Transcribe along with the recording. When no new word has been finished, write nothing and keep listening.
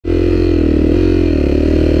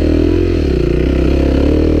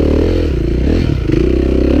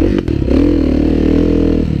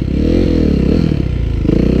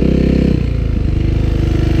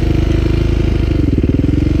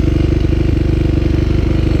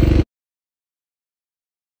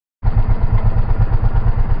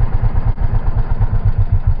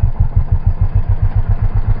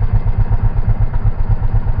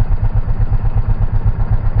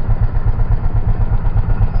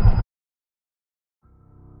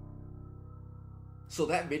So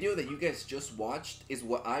that video that you guys just watched is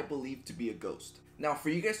what I believe to be a ghost. Now for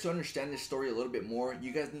you guys to understand this story a little bit more,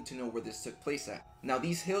 you guys need to know where this took place at. Now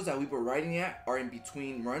these hills that we were riding at are in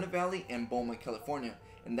between Moreno Valley and Beaumont, California.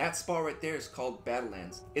 And that spot right there is called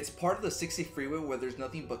Badlands. It's part of the 60 freeway where there's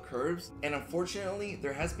nothing but curves, and unfortunately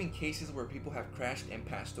there has been cases where people have crashed and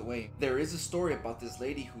passed away. There is a story about this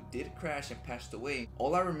lady who did crash and passed away.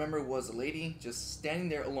 All I remember was a lady just standing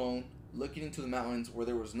there alone, looking into the mountains where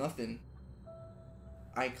there was nothing.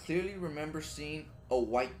 I clearly remember seeing a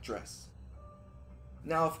white dress.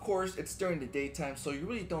 Now of course it's during the daytime, so you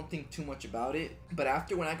really don't think too much about it, but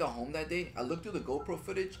after when I got home that day, I looked through the GoPro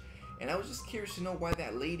footage and I was just curious to know why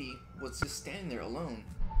that lady was just standing there alone.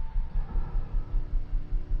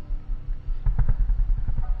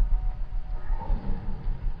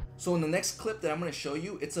 So in the next clip that I'm going to show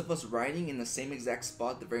you, it's of us riding in the same exact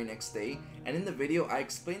spot the very next day, and in the video I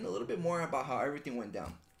explained a little bit more about how everything went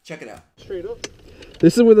down. Check it out. Straight up.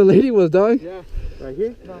 This is where the lady was, dog? Yeah, right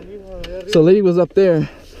here. So lady was up there.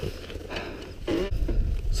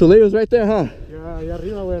 So lady was right there, huh? Yeah, allá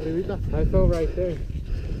arriba, güey, arribita. I fell right there.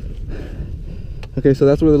 Okay, so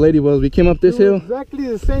that's where the lady was. We came up this hill. Exactly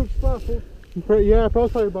the same spot, fool. Yeah,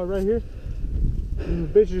 probably about right here.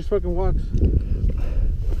 And the bitch just fucking walks.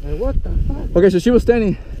 Like, what the fuck? Okay, so she was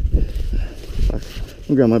standing. Let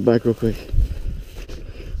me grab my bike real quick.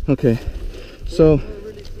 Okay, so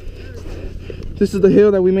this is the hill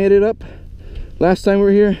that we made it up. Last time we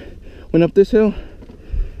were here, went up this hill.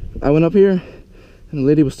 I went up here, and the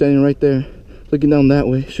lady was standing right there, looking down that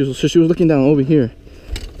way. She was looking down over here.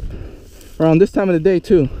 Around this time of the day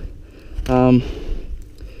too.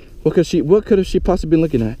 What could have she possibly been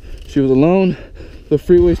looking at? She was alone. The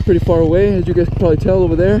freeway's pretty far away, as you guys can probably tell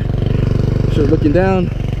over there. She was looking down.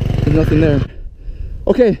 There's nothing there.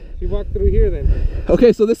 Okay. She walked through here then.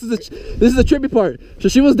 Okay, so this is the trippy part. So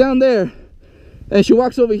she was down there, and she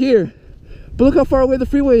walks over here. But look how far away the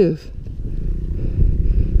freeway is.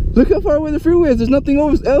 Look how far away the freeway is. There's nothing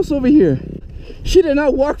else over here. She did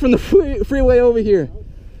not walk from the freeway over here.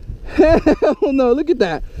 Hell no, look at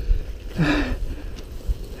that.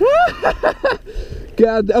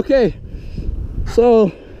 God, okay. So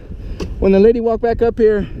when the lady walked back up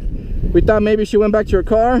here, we thought maybe she went back to her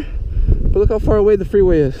car, but look how far away the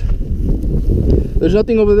freeway is. There's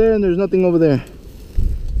nothing over there and there's nothing over there.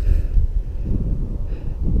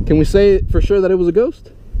 Can we say for sure that it was a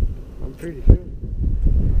ghost? I'm pretty sure.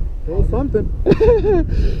 It was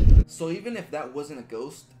something. So even if that wasn't a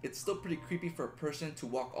ghost, it's still pretty creepy for a person to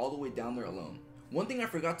walk all the way down there alone. One thing I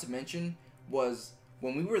forgot to mention was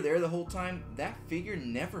when we were there the whole time, that figure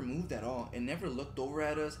never moved at all. It never looked over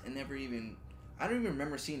at us and never even, I don't even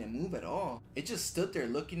remember seeing it move at all. It just stood there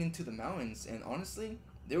looking into the mountains, and honestly,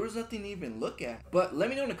 there was nothing to even look at. But let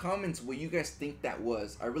me know in the comments what you guys think that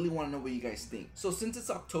was. I really want to know what you guys think. So since it's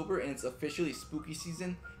October and it's officially spooky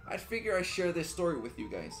season, I figure I share this story with you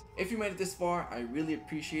guys. If you made it this far, I really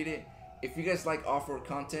appreciate it. If you guys like off-road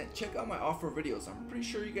content, check out my off-road videos. I'm pretty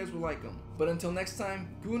sure you guys will like them. But until next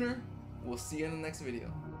time, Gooner, we'll see you in the next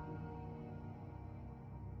video.